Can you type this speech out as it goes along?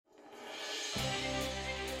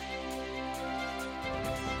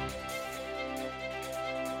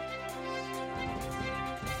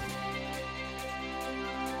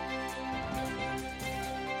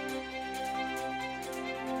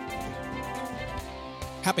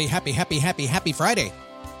Happy Friday.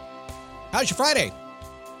 How's your Friday?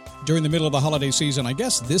 During the middle of the holiday season, I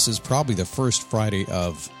guess this is probably the first Friday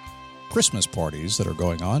of Christmas parties that are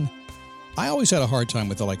going on. I always had a hard time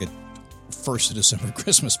with a 1st of December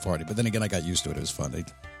Christmas party, but then again, I got used to it. It was fun.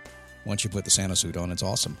 Once you put the Santa suit on, it's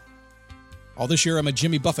awesome. This year, I'm a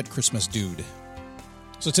Jimmy Buffett Christmas dude.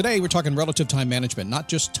 So today, we're talking relative time management, not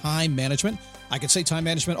just time management. I could say time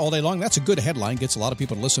management all day long. That's a good headline, gets a lot of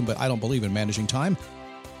people to listen, but I don't believe in managing time.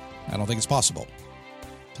 I don't think it's possible.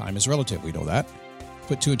 Time is relative, we know that.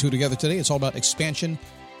 Put 2 and 2 together today. It's all about expansion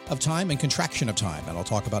of time and contraction of time, and I'll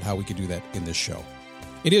talk about how we can do that in this show.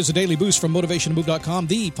 It is a daily boost from motivationtomove.com,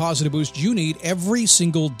 the positive boost you need every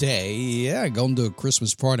single day. Yeah, going to a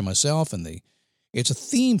Christmas party myself, and it's a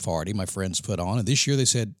theme party my friends put on, and this year they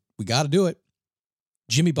said, we got to do it.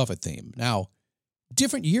 Jimmy Buffett theme. Now,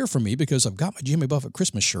 different year for me because I've got my Jimmy Buffett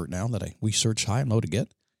Christmas shirt now that we searched high and low to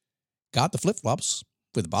get. Got the flip-flops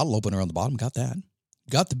with the bottle opener on the bottom, got that.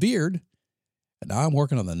 Got the beard, and now I'm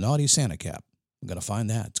working on the naughty Santa cap. I'm going to find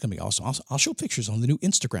that. It's going to be awesome. I'll show pictures on the new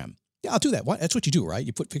Instagram. Yeah, I'll do that. That's what you do, right?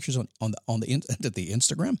 You put pictures on the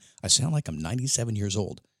Instagram. I sound like I'm 97 years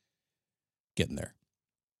old. Getting there.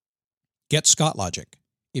 Get Scott Logic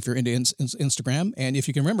if you're into Instagram. And if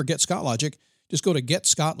you can remember Get Scott Logic, just go to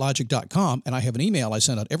getscottlogic.com, and I have an email I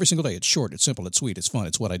send out every single day. It's short, it's simple, it's sweet, it's fun,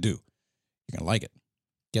 it's what I do. You're going to like it.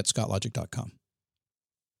 Getscottlogic.com.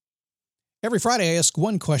 Every Friday, I ask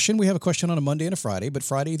one question. We have a question on a Monday and a Friday, but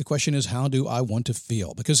Friday, the question is, how do I want to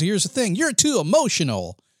feel? Because here's the thing. You're too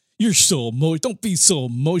emotional. You're so emotional. Don't be so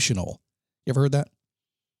emotional. You ever heard that?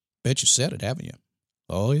 Bet you said it, haven't you?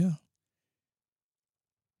 Oh, yeah.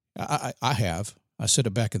 I have. I said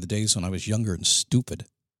it back in the days when I was younger and stupid.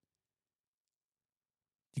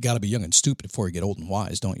 You got to be young and stupid before you get old and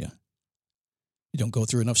wise, don't you? You don't go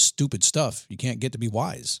through enough stupid stuff. You can't get to be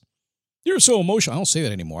wise. You're so emotional. I don't say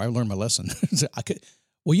that anymore. I learned my lesson.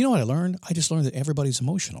 Well, you know what I learned? I just learned that everybody's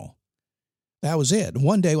emotional. That was it.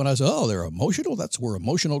 One day when I was, they're emotional? We're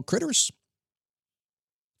emotional critters?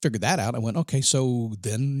 Figured that out. I went, okay, so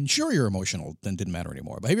then sure you're emotional. Then it didn't matter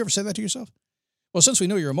anymore. But have you ever said that to yourself? Well, since we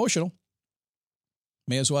know you're emotional,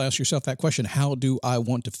 may as well ask yourself that question, how do I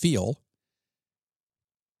want to feel?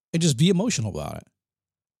 And just be emotional about it.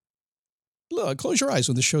 Look, close your eyes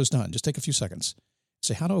when the show's done. Just take a few seconds.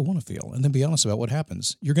 Say, how do I want to feel? And then be honest about what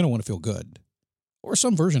happens. You're going to want to feel good. Or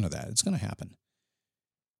some version of that. It's going to happen.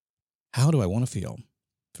 How do I want to feel?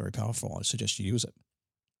 Very powerful. I suggest you use it.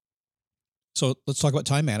 So let's talk about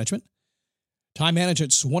time management. Time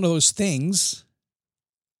management's one of those things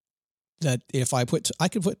that if I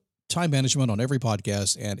could put time management on every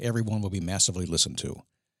podcast and everyone will be massively listened to.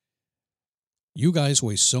 You guys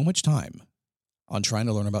waste so much time on trying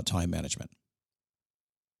to learn about time management.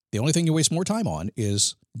 The only thing you waste more time on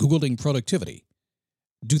is Googling productivity.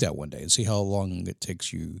 Do that one day and see how long it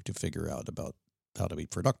takes you to figure out about how to be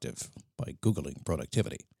productive by Googling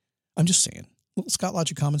productivity. I'm just saying, a little Scott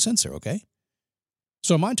Logic common sense there, okay?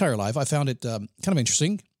 So in my entire life, I found it kind of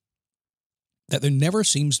interesting that there never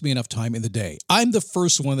seems to be enough time in the day. I'm the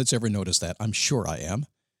first one that's ever noticed that. I'm sure I am.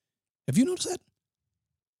 Have you noticed that?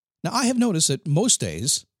 Now, I have noticed that most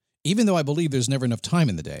days, even though I believe there's never enough time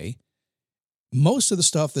in the day, most of the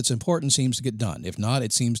stuff that's important seems to get done. If not,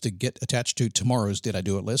 it seems to get attached to tomorrow's Did I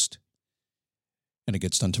Do It list, and it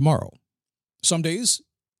gets done tomorrow. Some days,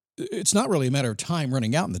 it's not really a matter of time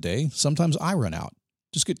running out in the day. Sometimes I run out.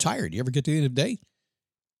 Just get tired. You ever get to the end of the day?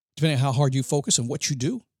 Depending on how hard you focus and what you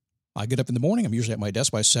do. I get up in the morning. I'm usually at my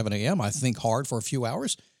desk by 7 a.m. I think hard for a few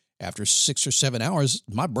hours. After 6 or 7 hours,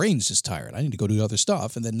 my brain's just tired. I need to go do other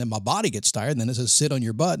stuff. And then my body gets tired. And then it says, sit on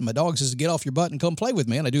your butt. And my dog says, get off your butt and come play with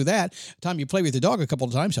me. And I do that. The time you play with your dog a couple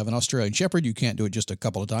of times, have an Australian Shepherd, you can't do it just a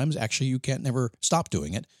couple of times. Actually, you can't never stop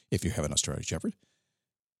doing it if you have an Australian Shepherd.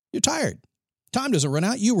 You're tired. Time doesn't run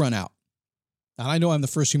out. You run out. And I know I'm the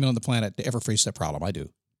first human on the planet to ever face that problem. I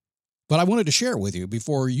do. But I wanted to share it with you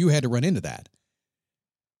before you had to run into that.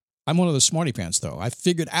 I'm one of the smarty pants, though. I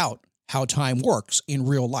figured out how time works in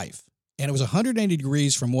real life. And it was 180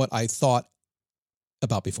 degrees from what I thought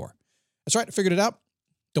about before. That's right. I figured it out.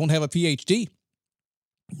 Don't have a PhD.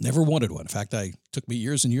 Never wanted one. In fact, it took me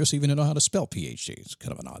years and years to even know how to spell PhD. It's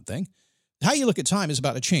kind of an odd thing. How you look at time is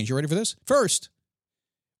about to change. You ready for this? First,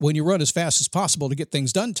 when you run as fast as possible to get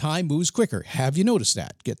things done, time moves quicker. Have you noticed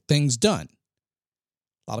that? Get things done.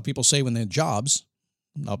 A lot of people say when they're in jobs,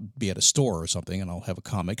 I'll be at a store or something and I'll have a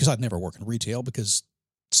comment because I'd never work in retail because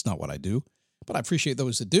it's not what I do. But I appreciate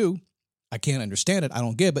those that do. I can't understand it. I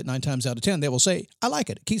don't get it. But 9 times out of 10, they will say, I like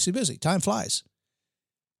it. It keeps me busy. Time flies.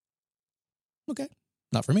 Okay.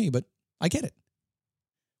 Not for me, but I get it.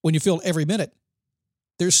 When you feel every minute,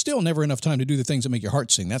 there's still never enough time to do the things that make your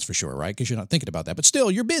heart sing. That's for sure, right? Because you're not thinking about that. But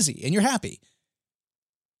still, you're busy and you're happy.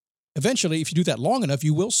 Eventually, if you do that long enough,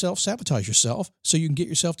 you will self-sabotage yourself so you can get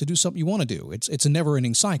yourself to do something you want to do. It's a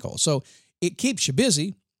never-ending cycle. So it keeps you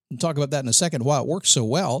busy. We'll talk about that in a second, why it works so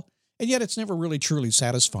well, and yet it's never really truly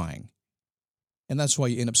satisfying. And that's why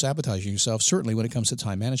you end up sabotaging yourself, certainly when it comes to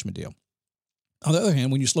time management deal. On the other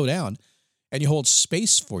hand, when you slow down and you hold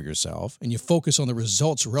space for yourself and you focus on the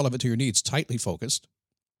results relevant to your needs, tightly focused,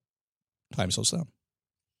 time slows down.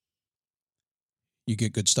 You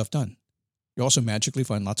get good stuff done. You also magically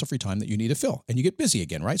find lots of free time that you need to fill, and you get busy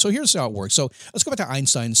again, right? So here's how it works. So let's go back to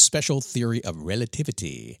Einstein's special theory of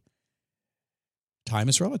relativity. Time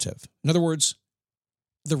is relative. In other words,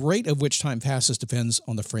 the rate of which time passes depends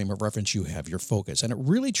on the frame of reference you have, your focus, and it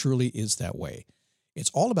really truly is that way.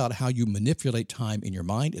 It's all about how you manipulate time in your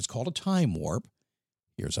mind. It's called a time warp.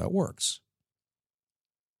 Here's how it works.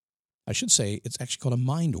 I should say it's actually called a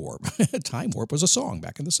mind warp. Time warp was a song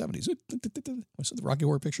back in the 70s. Was it the Rocky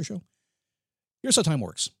Horror Picture Show? Here's how time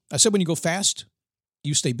works. I said when you go fast,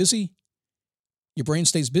 you stay busy. Your brain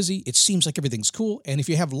stays busy. It seems like everything's cool. And if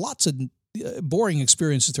you have lots of boring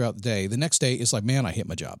experiences throughout the day, the next day is like, man, I hit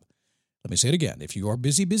my job. Let me say it again. If you are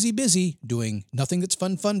busy, doing nothing that's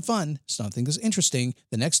fun, something that's interesting,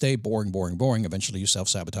 the next day, boring. Eventually you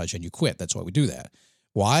self-sabotage and you quit. That's why we do that.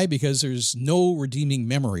 Why? Because there's no redeeming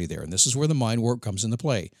memory there. And this is where the mind work comes into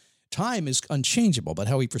play. Time is unchangeable, but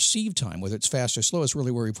how we perceive time, whether it's fast or slow, is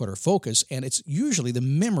really where we put our focus. And it's usually the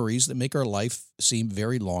memories that make our life seem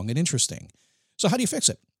very long and interesting. So how do you fix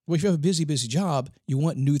it? Well, if you have a busy job, you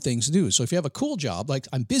want new things to do. So if you have a cool job, like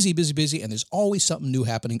I'm busy, and there's always something new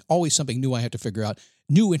happening, always something new I have to figure out,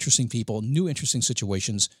 new interesting people, new interesting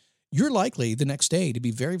situations, you're likely the next day to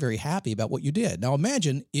be very, very happy about what you did. Now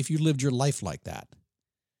imagine if you lived your life like that.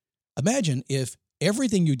 Imagine if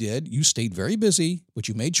everything you did, you stayed very busy, but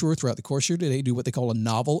you made sure throughout the course of your day to do what they call a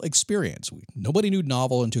novel experience. Nobody knew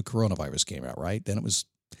novel until coronavirus came out, right? Then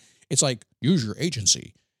it's like, use your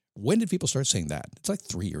agency. When did people start saying that? It's like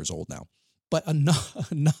 3 years old now. But I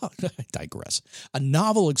digress. A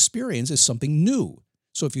novel experience is something new.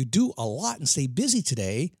 So if you do a lot and stay busy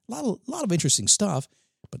today, a lot of interesting stuff,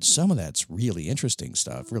 but some of that's really interesting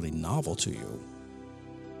stuff, really novel to you.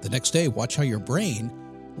 The next day, watch how your brain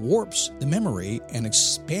warps the memory and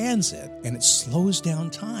expands it, and it slows down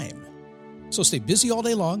time. So stay busy all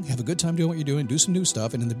day long, have a good time doing what you're doing, do some new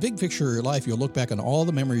stuff, and in the big picture of your life, you'll look back on all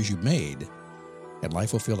the memories you made, and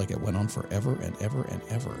life will feel like it went on forever and ever and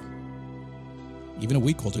ever. Even a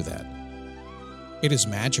week will do that. It is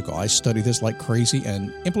magical. I study this like crazy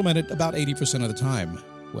and implement it about 80% of the time.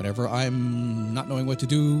 Whenever I'm not knowing what to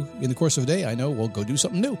do in the course of a day, I know, well, go do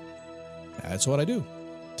something new. That's what I do.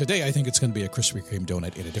 Today, I think it's going to be a Krispy Kreme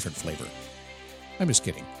donut in a different flavor. I'm just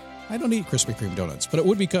kidding. I don't eat Krispy Kreme donuts, but it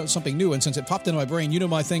would be something new. And since it popped into my brain, you know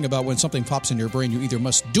my thing about when something pops in your brain, you either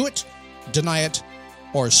must do it, deny it,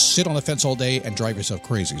 or sit on the fence all day and drive yourself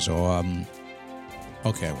crazy. So,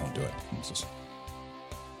 okay, I won't do it.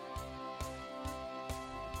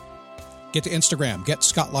 Get to Instagram. Get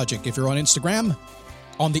Scott Logic. If you're on Instagram,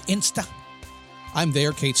 on the Insta, I'm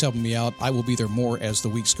there. Kate's helping me out. I will be there more as the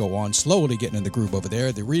weeks go on, slowly getting in the groove over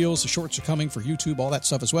there. The reels, the shorts are coming for YouTube, all that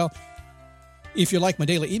stuff as well. If you like my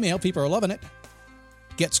daily email, people are loving it.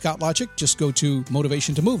 Get Scott Logic. Just go to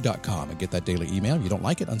motivationtomove.com and get that daily email. If you don't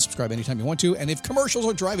like it, unsubscribe anytime you want to. And if commercials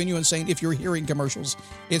are driving you insane, if you're hearing commercials,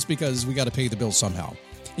 it's because we got to pay the bills somehow.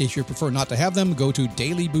 If you prefer not to have them, go to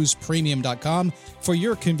dailyboostpremium.com for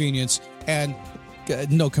your convenience and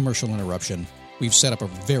no commercial interruption. We've set up a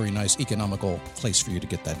very nice economical place for you to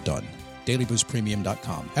get that done.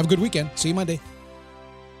 dailyboostpremium.com. Have a good weekend. See you Monday.